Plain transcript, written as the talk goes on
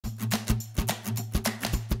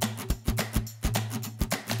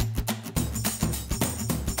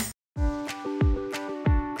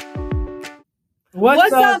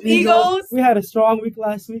What's up, Eagles? We had a strong week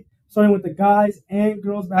last week, starting with the guys and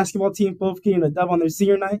girls basketball team both getting a dub on their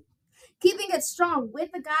senior night. Keeping it strong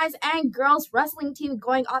with the guys and girls wrestling team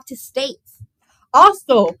going off to states.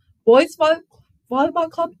 Also, boys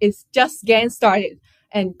volleyball club is just getting started.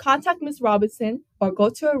 And contact Miss Robinson or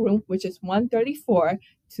go to her room, which is 134,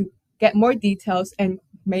 to get more details and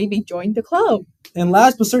maybe join the club. And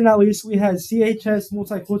last but certainly not least, we had CHS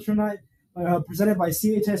Multicultural Night presented by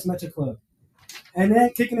CHS Metro Club. And then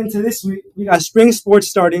kicking into this week, we got spring sports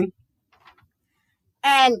starting.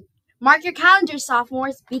 And mark your calendars,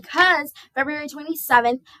 sophomores, because February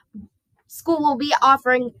 27th, school will be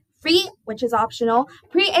offering free, which is optional,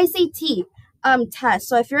 pre-ACT test.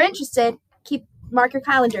 So if you're interested, mark your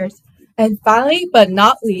calendars. And finally, but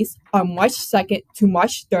not least, on March 2nd to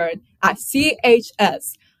March 3rd at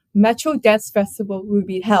CHS, Metro Dance Festival will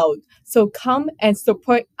be held. So come and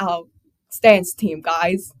support our dance team,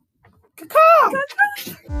 guys.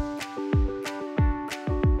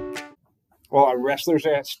 Well, our wrestlers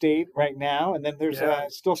are at state right now, and then there's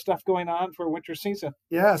still stuff going on for winter season.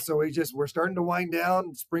 Yeah, so we're starting to wind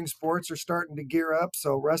down. Spring sports are starting to gear up.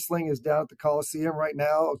 So wrestling is down at the Coliseum right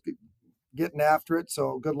now, getting after it.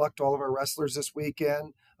 So good luck to all of our wrestlers this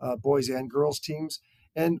weekend, boys and girls teams.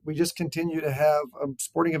 And we just continue to have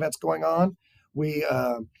sporting events going on. We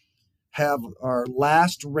have our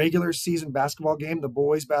last regular season basketball game. The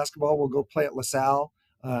boys basketball will go play at LaSalle.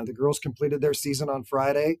 The girls completed their season on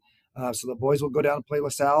Friday. So the boys will go down and play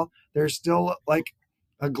LaSalle. There's still like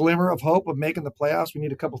a glimmer of hope of making the playoffs. We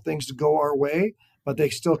need a couple things to go our way, but they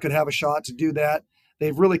still could have a shot to do that.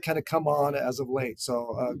 They've really kind of come on as of late.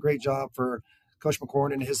 So great job for Coach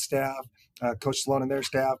McCorn and his staff, Coach Sloan and their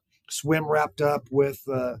staff. Swim wrapped up with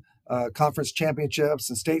conference championships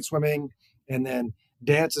and state swimming. And then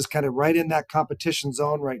dance is kind of right in that competition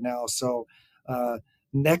zone right now. So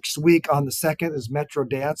next week on the 2nd is Metro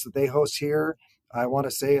Dance that they host here. I want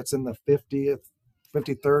to say it's in the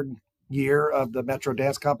 53rd year of the Metro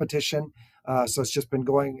Dance competition. So it's just been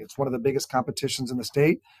going. It's one of the biggest competitions in the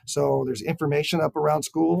state. So there's information up around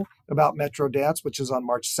school about Metro Dance, which is on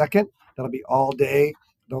March 2nd. That'll be all day.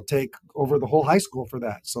 They'll take over the whole high school for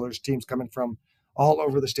that. So there's teams coming from all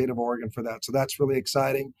over the state of Oregon for that. So that's really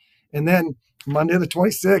exciting. And then Monday the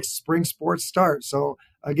 26th, spring sports start. So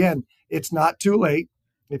again, it's not too late.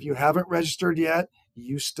 If you haven't registered yet,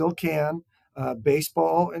 you still can.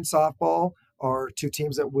 Baseball and softball are two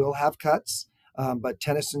teams that will have cuts, but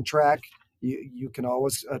tennis and track, you can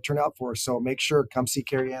always turn out for. So make sure, come see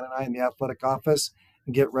Carrie Ann and I in the athletic office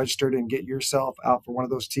and get registered and get yourself out for one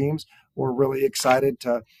of those teams. We're really excited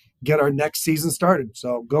to get our next season started.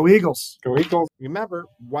 So go Eagles. Go Eagles. Remember,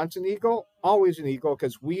 once an Eagle, always an Eagle,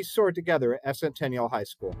 because we soar together at Centennial High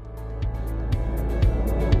School.